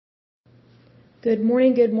Good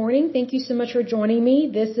morning, good morning. Thank you so much for joining me.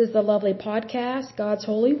 This is the lovely podcast, God's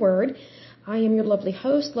Holy Word. I am your lovely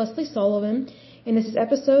host, Leslie Sullivan, and this is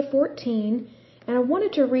episode 14. And I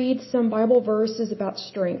wanted to read some Bible verses about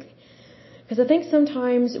strength, because I think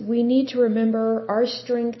sometimes we need to remember our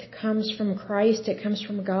strength comes from Christ, it comes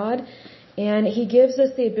from God, and He gives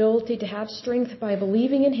us the ability to have strength by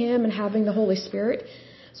believing in Him and having the Holy Spirit.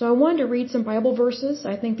 So I wanted to read some Bible verses.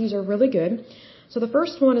 I think these are really good. So the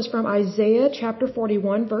first one is from Isaiah chapter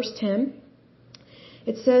 41, verse 10.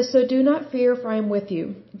 It says, "So do not fear, for I am with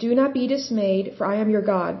you. Do not be dismayed, for I am your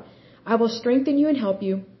God. I will strengthen you and help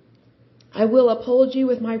you. I will uphold you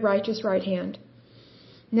with my righteous right hand."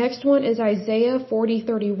 Next one is Isaiah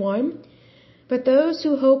 40:31. "But those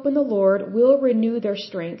who hope in the Lord will renew their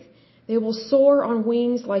strength. They will soar on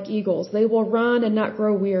wings like eagles. They will run and not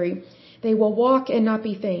grow weary. They will walk and not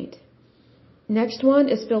be faint." Next one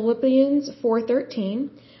is Philippians 4:13.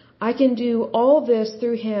 "I can do all this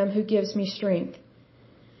through Him who gives me strength."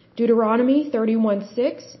 Deuteronomy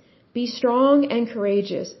 31:6. "Be strong and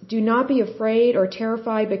courageous. Do not be afraid or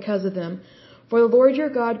terrified because of them. For the Lord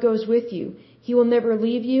your God goes with you. He will never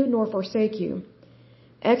leave you nor forsake you."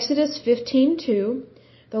 Exodus 15:2.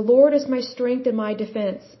 "The Lord is my strength and my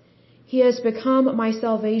defense. He has become my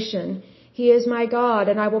salvation. He is my God,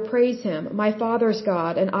 and I will praise Him, my Father's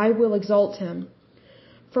God, and I will exalt Him."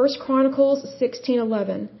 1 Chronicles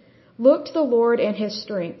 16:11. "Look to the Lord and His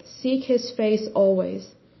strength. Seek His face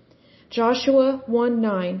always." Joshua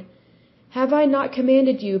 1:9. "Have I not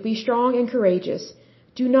commanded you, be strong and courageous?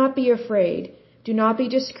 Do not be afraid. Do not be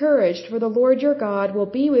discouraged, for the Lord your God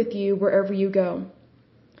will be with you wherever you go."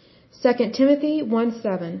 2 Timothy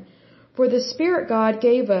 1:7. "For the Spirit God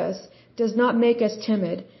gave us does not make us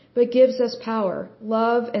timid, but gives us power,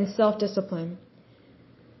 love, and self-discipline."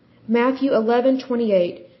 Matthew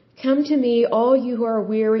 11:28. "Come to me, all you who are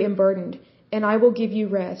weary and burdened, and I will give you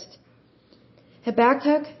rest."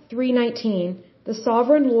 Habakkuk 3:19. "The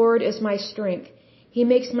sovereign Lord is my strength. He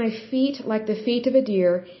makes my feet like the feet of a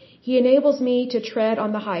deer. He enables me to tread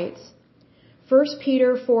on the heights." 1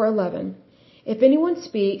 Peter 4:11. "If anyone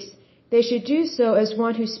speaks, they should do so as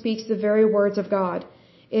one who speaks the very words of God.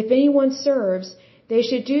 If anyone serves, they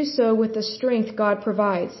should do so with the strength God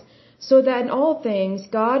provides, so that in all things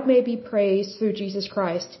God may be praised through Jesus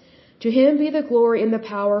Christ. To Him be the glory and the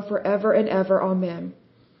power forever and ever. Amen."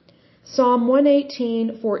 Psalm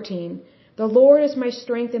 118:14. "The Lord is my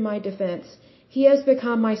strength and my defense. He has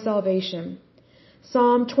become my salvation."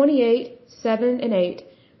 Psalm 28:7 and 8.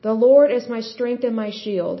 "The Lord is my strength and my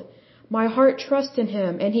shield. My heart trusts in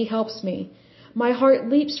Him, and He helps me. My heart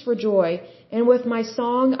leaps for joy, and with my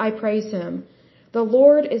song I praise Him. The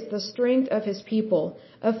Lord is the strength of His people,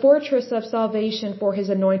 a fortress of salvation for His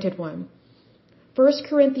anointed one." 1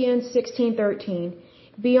 Corinthians 16:13.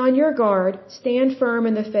 "Be on your guard, stand firm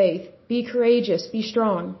in the faith, be courageous, be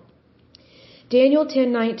strong." Daniel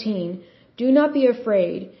 10:19. "Do not be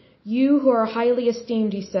afraid, you who are highly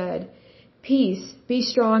esteemed," he said. "Peace, be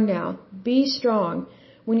strong now, be strong.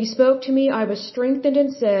 When you spoke to me, I was strengthened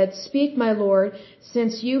and said, 'Speak, my Lord,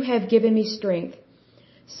 since you have given me strength.'"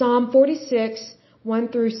 Psalm 46, 1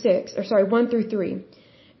 through 3.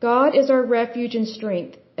 "God is our refuge and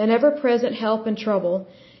strength, an ever-present help in trouble.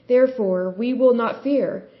 Therefore, we will not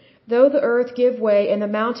fear. Though the earth give way and the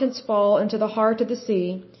mountains fall into the heart of the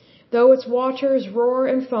sea, though its waters roar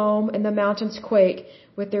and foam and the mountains quake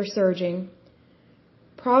with their surging."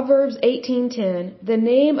 Proverbs 18:10. "The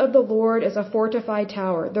name of the Lord is a fortified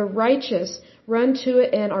tower. The righteous run to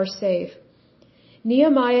it and are safe."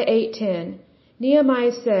 Nehemiah 8:10.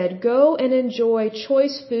 Nehemiah said, "Go and enjoy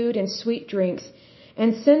choice food and sweet drinks,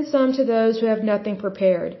 and send some to those who have nothing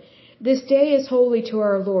prepared. This day is holy to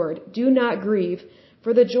our Lord. Do not grieve,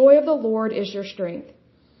 for the joy of the Lord is your strength."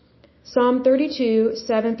 Psalm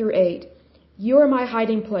 32:7 through 8. "You are my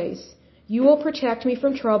hiding place. You will protect me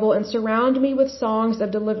from trouble and surround me with songs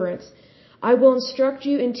of deliverance. I will instruct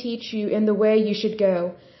you and teach you in the way you should go.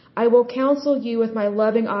 I will counsel you with my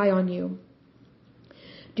loving eye on you."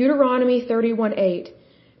 Deuteronomy 31:8.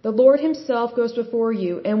 "The Lord Himself goes before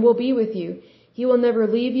you and will be with you. He will never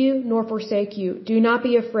leave you nor forsake you. Do not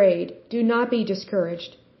be afraid. Do not be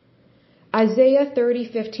discouraged." Isaiah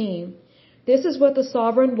 30:15. "This is what the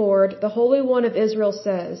sovereign Lord, the Holy One of Israel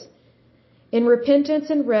says. In repentance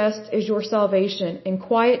and rest is your salvation, in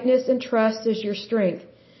quietness and trust is your strength,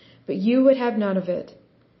 but you would have none of it."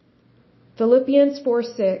 Philippians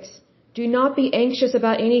 4:6. "Do not be anxious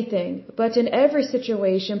about anything, but in every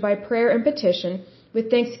situation by prayer and petition,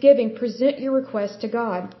 with thanksgiving present your requests to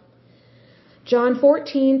God." John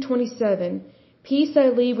 14:27. "Peace I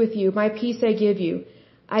leave with you, my peace I give you.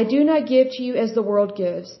 I do not give to you as the world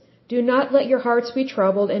gives. Do not let your hearts be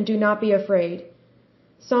troubled and do not be afraid.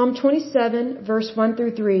 Psalm 27, verse 1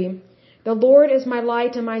 through 3. The Lord is my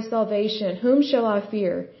light and my salvation. Whom shall I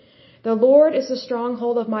fear? The Lord is the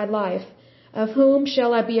stronghold of my life. Of whom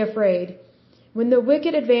shall I be afraid? When the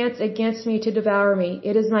wicked advance against me to devour me,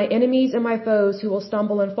 it is my enemies and my foes who will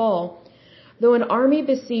stumble and fall. Though an army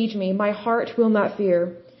besiege me, my heart will not fear.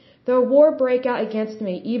 Though war break out against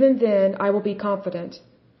me, even then I will be confident.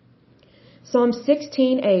 Psalm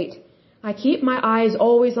 16:8. I keep my eyes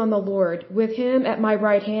always on the Lord. With him at my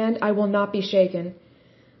right hand I will not be shaken.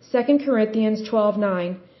 2 Corinthians 12:9.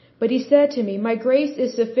 But he said to me, My grace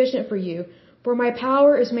is sufficient for you, for my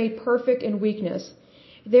power is made perfect in weakness.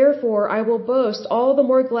 Therefore I will boast all the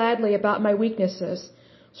more gladly about my weaknesses,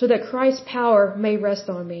 so that Christ's power may rest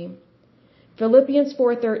on me. Philippians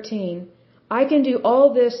 4:13. I can do all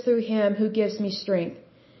this through him who gives me strength.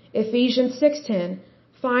 Ephesians 6:10.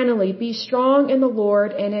 Finally, be strong in the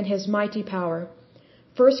Lord and in his mighty power.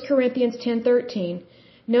 1 Corinthians 10:13.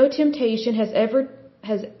 No temptation has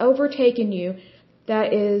overtaken you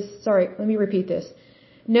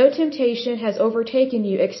No temptation has overtaken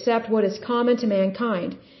you except what is common to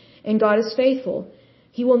mankind, and God is faithful.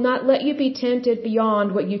 He will not let you be tempted beyond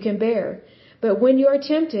what you can bear. But when you are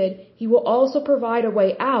tempted, he will also provide a way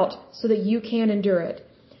out so that you can endure it.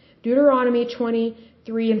 Deuteronomy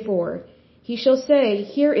 20:3-4. He shall say,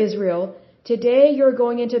 Hear, Israel, today you are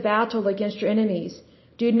going into battle against your enemies.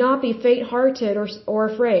 Do not be faint-hearted or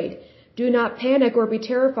afraid. Do not panic or be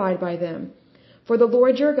terrified by them. For the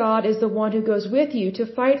Lord your God is the one who goes with you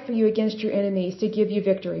to fight for you against your enemies to give you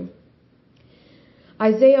victory.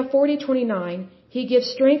 Isaiah 40:29. He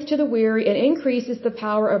gives strength to the weary and increases the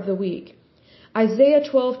power of the weak. Isaiah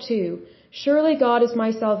 12:2. Surely God is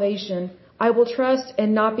my salvation. I will trust and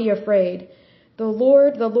not be afraid.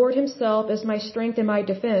 The Lord himself is my strength and my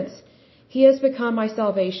defense. He has become my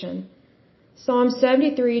salvation. Psalm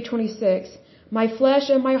 73:26. My flesh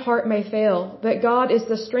and my heart may fail, but God is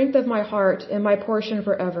the strength of my heart and my portion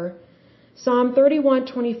forever. Psalm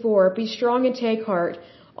 31:24. Be strong and take heart,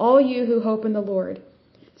 all you who hope in the Lord.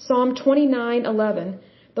 Psalm 29:11.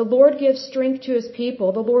 The Lord gives strength to his people.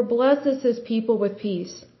 The Lord blesses his people with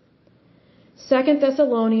peace. 2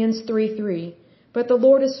 Thessalonians 3:3. But the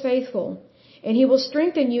Lord is faithful, and he will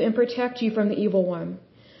strengthen you and protect you from the evil one.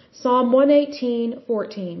 Psalm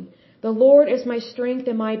 118:14. The Lord is my strength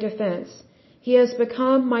and my defense. He has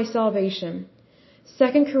become my salvation.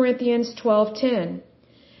 2 Corinthians 12:10.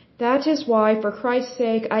 That is why, for Christ's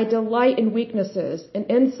sake, I delight in weaknesses, in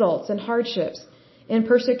insults and hardships, in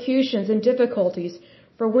persecutions and difficulties,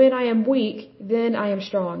 for when I am weak, then I am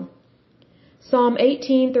strong. Psalm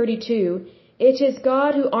 18:32. It is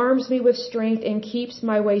God who arms me with strength and keeps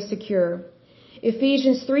my way secure.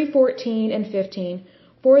 Ephesians 3:14-15.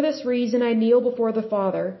 For this reason I kneel before the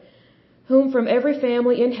Father, whom from every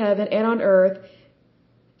family in heaven and on earth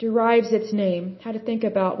derives its name. How to think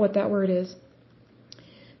about what that word is.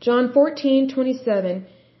 John 14:27.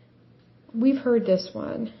 We've heard this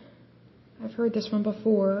one. I've heard this one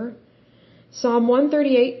before. Psalm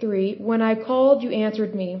 138:3. When I called, you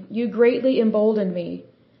answered me. You greatly emboldened me.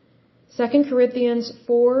 2 Corinthians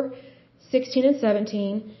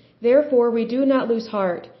 4:16-17. Therefore we do not lose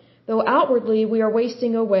heart. Though outwardly we are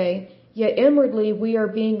wasting away, yet inwardly we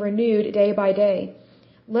are being renewed day by day.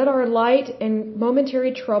 For our light and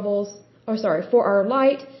momentary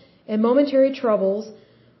troubles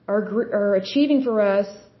are achieving for us.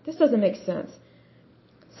 This doesn't make sense.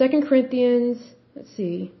 2 Corinthians,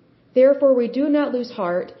 Therefore we do not lose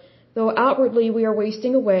heart, though outwardly we are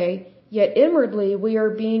wasting away, yet inwardly we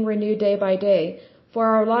are being renewed day by day. For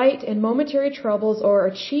our light and momentary troubles are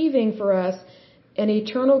achieving for us an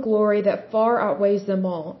eternal glory that far outweighs them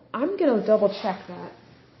all. I'm going to double check that.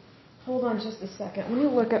 Hold on just a second. Let me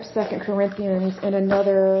look up 2 Corinthians in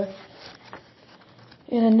another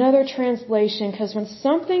translation, because when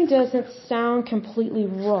something doesn't sound completely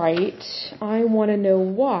right, I want to know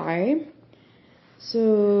why. So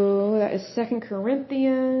that is 2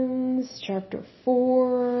 Corinthians chapter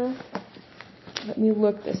 4. Let me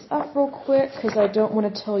look this up real quick because I don't want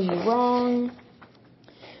to tell you wrong.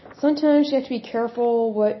 Sometimes you have to be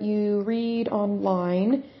careful what you read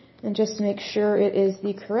online and just make sure it is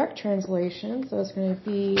the correct translation. So it's going to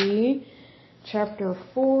be chapter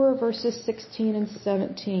 4, verses 16 and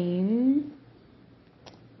 17.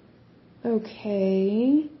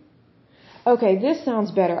 Okay, this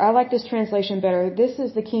sounds better. I like this translation better. This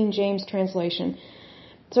is the King James translation.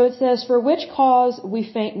 So it says, For which cause we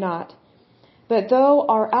faint not. But though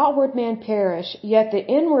our outward man perish, yet the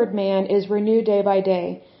inward man is renewed day by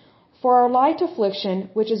day. For our light affliction,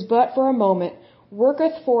 which is but for a moment,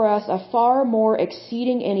 worketh for us a far more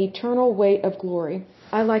exceeding and eternal weight of glory.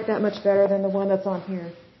 I like that much better than the one that's on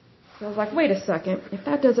here. So I was like, wait a second. If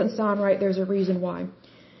that doesn't sound right, there's a reason why.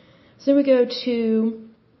 So we go to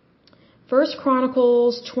 1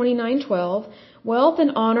 Chronicles 29:12. Wealth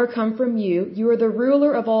and honor come from you. You are the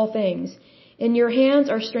ruler of all things. In your hands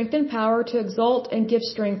are strength and power to exalt and give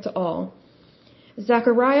strength to all.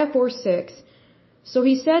 Zechariah 4:6. So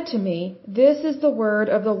he said to me, this is the word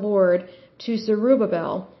of the Lord to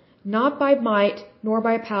Zerubbabel, not by might nor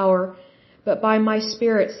by power, but by my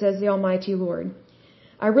Spirit, says the Almighty Lord.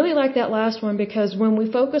 I really like that last one because when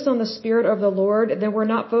we focus on the Spirit of the Lord, then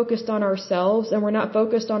we're not focused on ourselves and we're not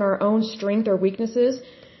focused on our own strength or weaknesses,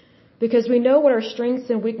 because we know what our strengths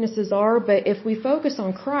and weaknesses are. But if we focus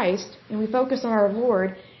on Christ and we focus on our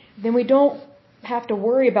Lord, then we don't have to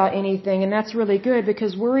worry about anything. And that's really good,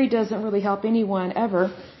 because worry doesn't really help anyone ever.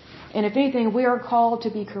 And if anything, we are called to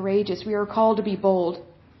be courageous. We are called to be bold.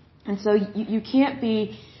 And so you can't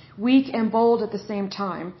be weak and bold at the same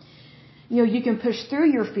time. You can push through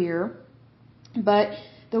your fear, but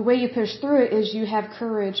the way you push through it is you have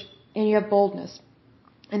courage and you have boldness.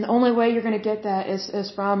 And the only way you're going to get that is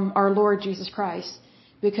from our Lord Jesus Christ,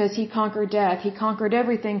 because He conquered death. He conquered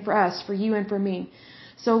everything for us, for you and for me.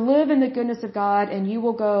 So live in the goodness of God, and you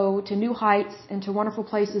will go to new heights and to wonderful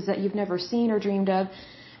places that you've never seen or dreamed of.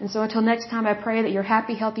 And so until next time, I pray that you're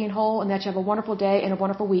happy, healthy, and whole, and that you have a wonderful day and a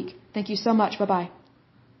wonderful week. Thank you so much. Bye-bye.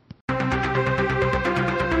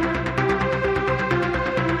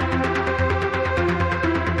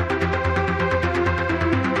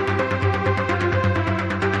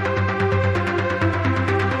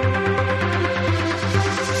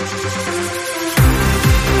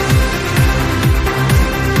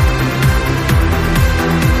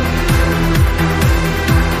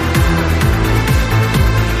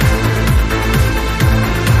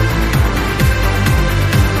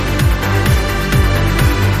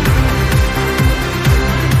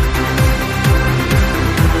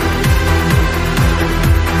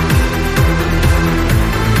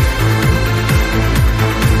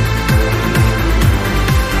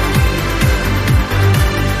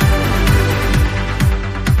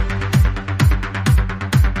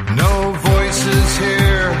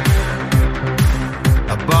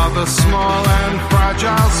 A small and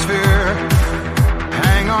fragile sphere,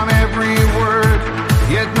 hang on every word,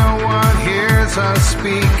 yet no one hears us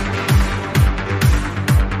speak.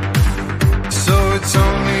 So it's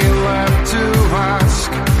only left to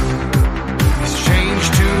ask, is change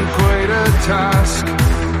too great a task?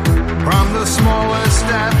 From the smallest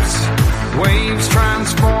steps, waves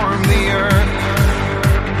transform the earth.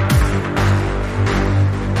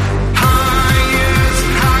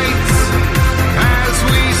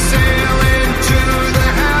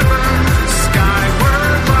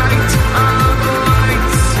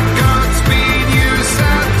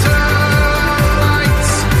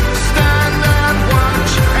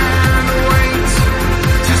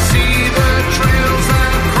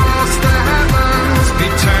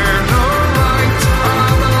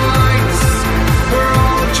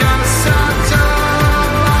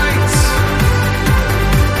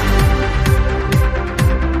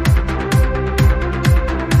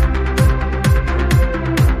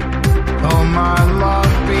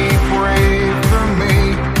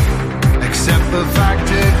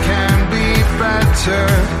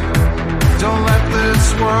 Don't let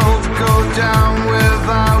this world go down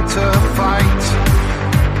without a fight.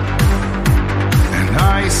 And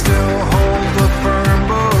I still hold